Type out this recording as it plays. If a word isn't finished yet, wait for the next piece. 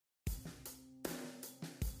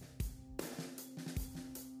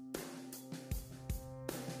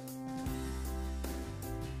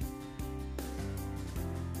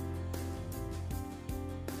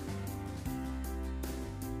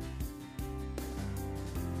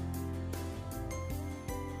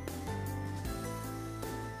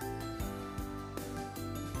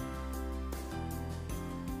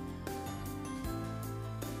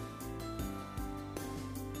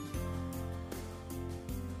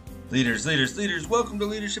Leaders, leaders, leaders, welcome to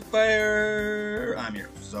Leadership Fire. I'm your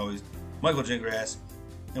host, as always, Michael Jengrass.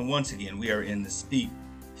 And once again, we are in the Speak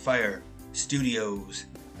Fire Studios.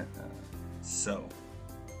 So,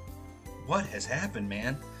 what has happened,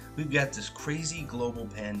 man? We've got this crazy global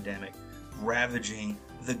pandemic ravaging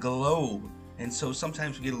the globe. And so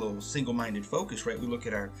sometimes we get a little single-minded focus, right? We look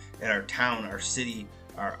at our town, our city,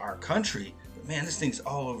 our country. But man, this thing's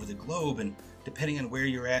all over the globe. And depending on where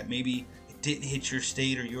you're at, maybe didn't hit your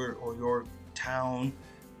state or your town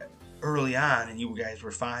early on and you guys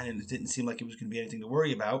were fine and it didn't seem like it was going to be anything to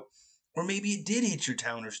worry about, or maybe it did hit your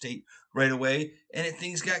town or state right away and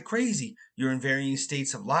things got crazy. You're in varying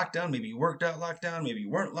states of lockdown. Maybe you worked out lockdown, maybe you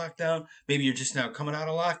weren't locked down, maybe you're just now coming out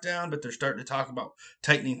of lockdown, but they're starting to talk about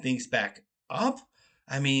tightening things back up.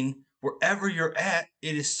 I mean, wherever you're at,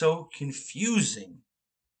 it is so confusing.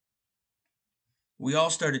 We all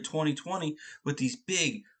started 2020 with these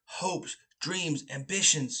big hopes, dreams,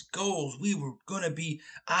 ambitions, goals. We were going to be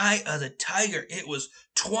eye of the tiger. It was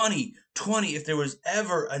 2020. If there was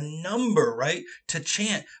ever a number, right, to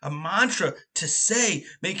chant, a mantra to say,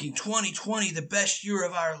 making 2020 the best year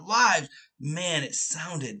of our lives, man, it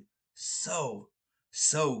sounded so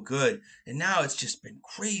good. And now it's just been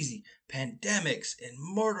crazy. Pandemics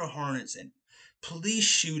and murder hornets and police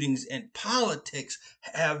shootings and politics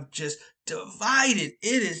have just divided.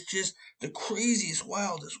 It is just the craziest,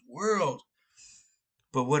 wildest world.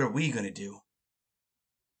 But what are we going to do?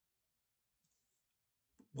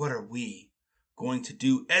 What are we going to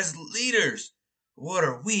do as leaders? What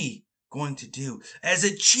are we going to do as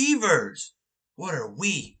achievers? What are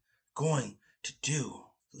we going to do?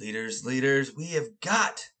 Leaders, we have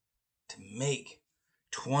got to make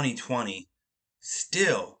 2020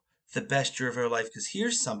 still the best year of our life. Because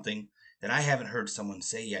here's something that I haven't heard someone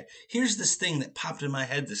say yet. Here's this thing that popped in my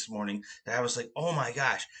head this morning that I was like, oh my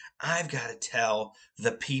gosh, I've got to tell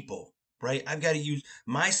the people, right? I've got to use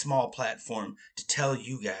my small platform to tell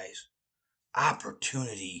you guys.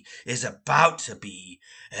 Opportunity is about to be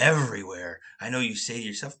everywhere. I know you say to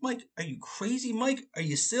yourself, Mike, are you crazy? Mike, are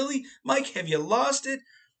you silly? Mike, have you lost it?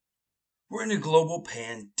 We're in a global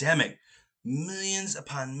pandemic. Millions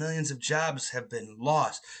upon millions of jobs have been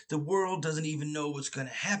lost. The world doesn't even know what's going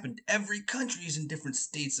to happen. Every country is in different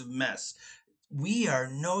states of mess. We are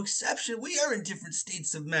no exception. We are in different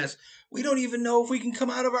states of mess. We don't even know if we can come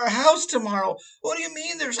out of our house tomorrow. What do you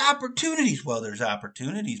mean there's opportunities? Well, there's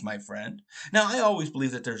opportunities, my friend. Now, I always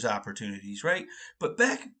believe that there's opportunities, right? But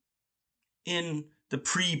back in the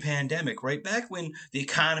pre-pandemic, right? Back when the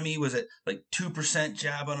economy was at like 2%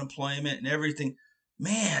 job unemployment and everything,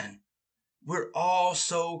 man, we're all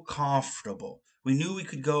so comfortable. We knew we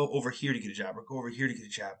could go over here to get a job or go over here to get a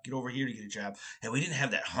job, get over here to get a job. And we didn't have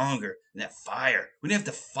that hunger and that fire. We didn't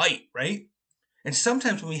have to fight, right? And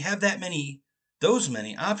sometimes when we have those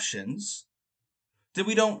many options, then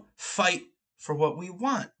we don't fight for what we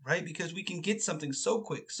want, right? Because we can get something so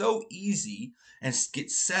quick, so easy, and get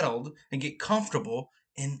settled and get comfortable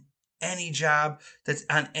in any job that's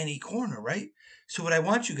on any corner, right? So what I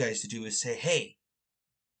want you guys to do is say, hey,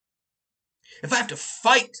 if I have to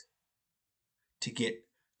fight to get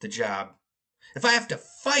the job, if I have to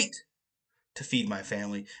fight to feed my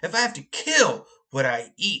family, if I have to kill what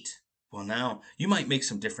I eat, well, now you might make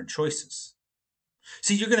some different choices.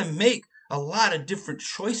 See, you're going to make a lot of different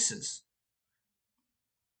choices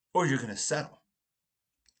or you're going to settle.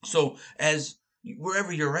 So as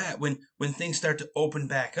wherever you're at, when things start to open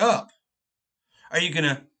back up, are you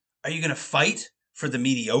going to fight for the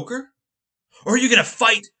mediocre? Or are you going to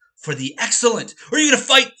fight for the excellent? Or are you going to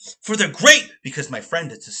fight for the great? Because, my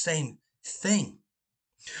friend, it's the same thing.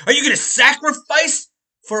 Are you going to sacrifice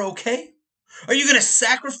for okay? Are you going to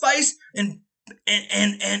sacrifice and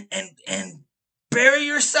bury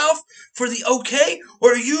yourself for the okay?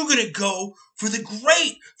 Or are you going to go for the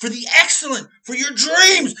great, for the excellent, for your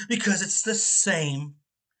dreams? Because it's the same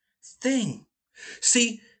thing.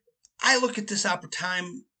 See, I look at this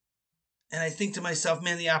time and I think to myself,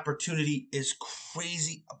 man, the opportunity is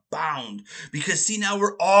crazy abound. Because see, now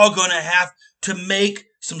we're all going to have to make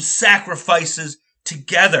some sacrifices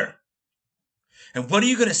together. And what are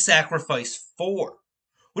you going to sacrifice for?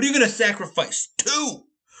 What are you going to sacrifice to?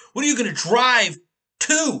 What are you going to drive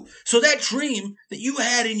to? So that dream that you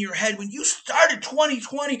had in your head when you started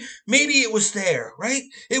 2020, maybe it was there, right?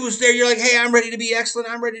 It was there. You're like, hey, I'm ready to be excellent.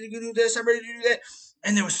 I'm ready to do this. I'm ready to do that.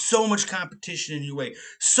 And there was so much competition in your way,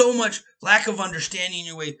 so much lack of understanding in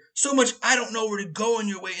your way, so much I don't know where to go in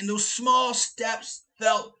your way. And those small steps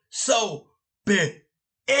felt so big.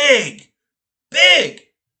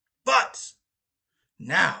 But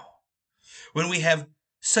now, when we have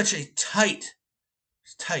such a tight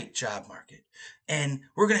job market, And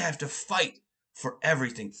we're going to have to fight for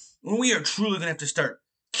everything. When we are truly going to have to start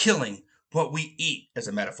killing what we eat, as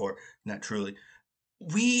a metaphor, not truly,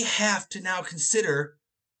 we have to now consider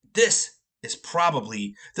this is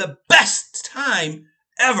probably the best time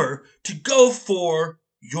ever to go for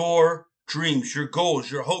your dreams, your goals,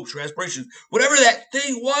 your hopes, your aspirations, whatever that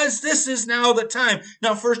thing was. This is now the time.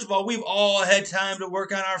 Now, first of all, we've all had time to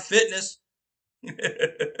work on our fitness.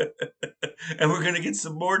 And we're going to get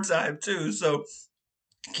some more time too. So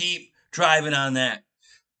keep driving on that.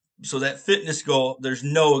 So that fitness goal, there's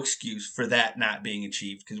no excuse for that not being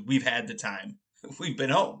achieved because we've had the time. We've been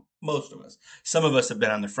home, most of us. Some of us have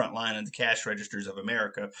been on the front line of the cash registers of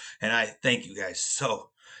America. And I thank you guys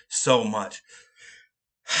so much.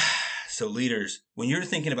 So leaders, when you're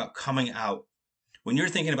thinking about coming out, when you're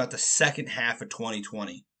thinking about the second half of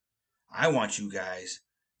 2020, I want you guys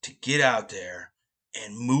to get out there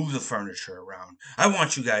and move the furniture around. I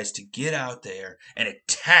want you guys to get out there and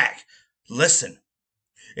attack. Listen,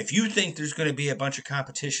 if you think there's going to be a bunch of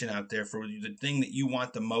competition out there for the thing that you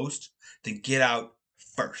want the most, then get out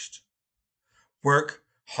first. Work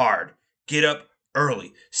hard. Get up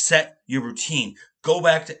early. Set your routine. Go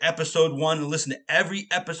back to episode 1 and listen to every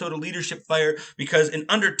episode of Leadership Fire because in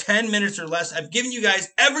under 10 minutes or less, I've given you guys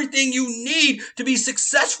everything you need to be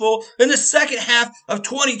successful in the second half of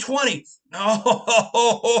 2020.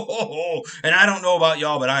 Oh, and I don't know about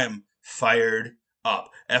y'all, but I am fired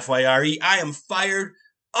up. FYRE, I am fired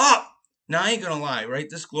up. Now, I ain't gonna lie, right?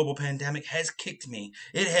 This global pandemic has kicked me.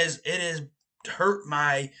 It has hurt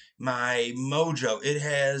my mojo. It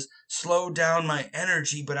has slowed down my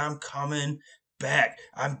energy, but I'm coming back.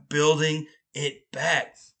 I'm building it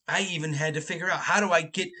back. I even had to figure out how do I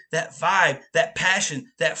get that vibe, that passion,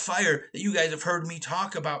 that fire that you guys have heard me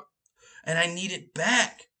talk about, and I need it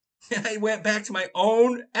back. And I went back to my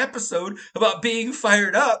own episode about being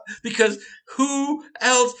fired up because who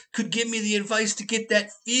else could give me the advice to get that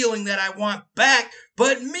feeling that I want back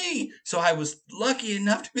but me? So I was lucky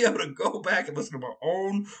enough to be able to go back and listen to my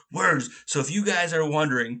own words. So if you guys are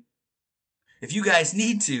wondering, if you guys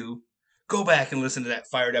need to, go back and listen to that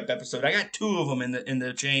fired up episode. I got 2 of them in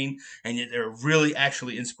the chain, and they're really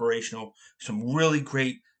actually inspirational. Some really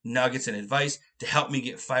great nuggets and advice to help me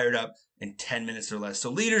get fired up in 10 minutes or less.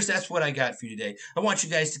 So leaders, that's what I got for you today. I want you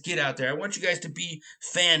guys to get out there. I want you guys to be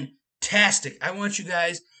fantastic. I want you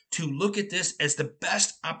guys to look at this as the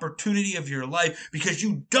best opportunity of your life because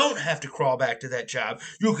you don't have to crawl back to that job.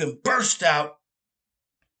 You can burst out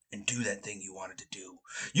and do that thing you wanted to do.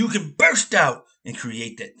 You can burst out and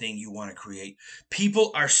create that thing you want to create.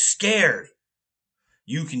 People are scared.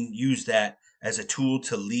 You can use that as a tool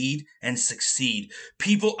to lead and succeed.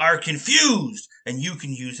 People are confused, and you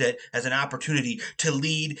can use that as an opportunity to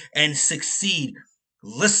lead and succeed.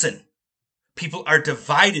 Listen, people are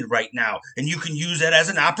divided right now, and you can use that as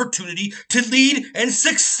an opportunity to lead and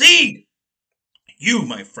succeed. You,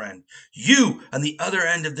 my friend, you on the other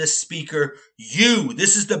end of this speaker,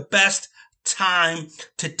 this is the best time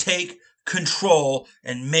to take control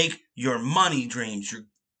and make your money dreams, your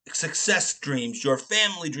success dreams, your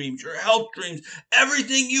family dreams, your health dreams,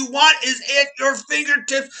 everything you want is at your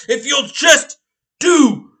fingertips if you'll just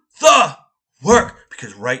do the work.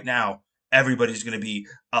 Because right now, everybody's going to be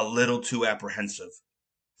a little too apprehensive.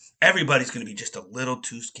 Everybody's going to be just a little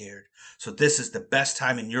too scared. So this is the best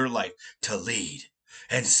time in your life to lead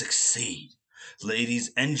and succeed.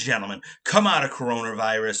 Ladies and gentlemen, come out of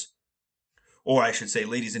coronavirus. Or I should say,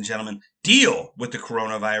 ladies and gentlemen, deal with the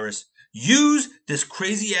coronavirus. Use this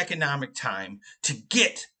crazy economic time to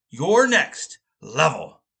get your next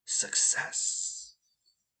level success.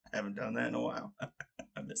 I haven't done that in a while.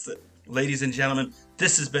 I miss it. Ladies and gentlemen,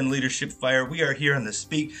 this has been Leadership Fire. We are here on the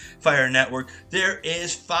Speak Fire Network. There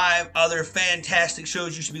is 5 other fantastic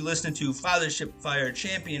shows you should be listening to. Fathership Fire,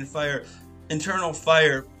 Champion Fire, Internal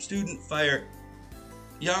Fire, Student Fire,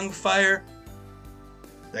 Young Fire.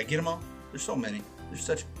 Did I get them all? There's so many. There's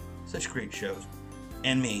such great shows.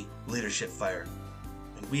 And me, Leadership Fire.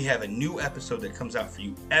 And we have a new episode that comes out for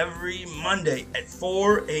you every Monday at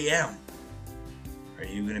 4 a.m. Are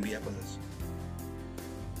you going to be up with us?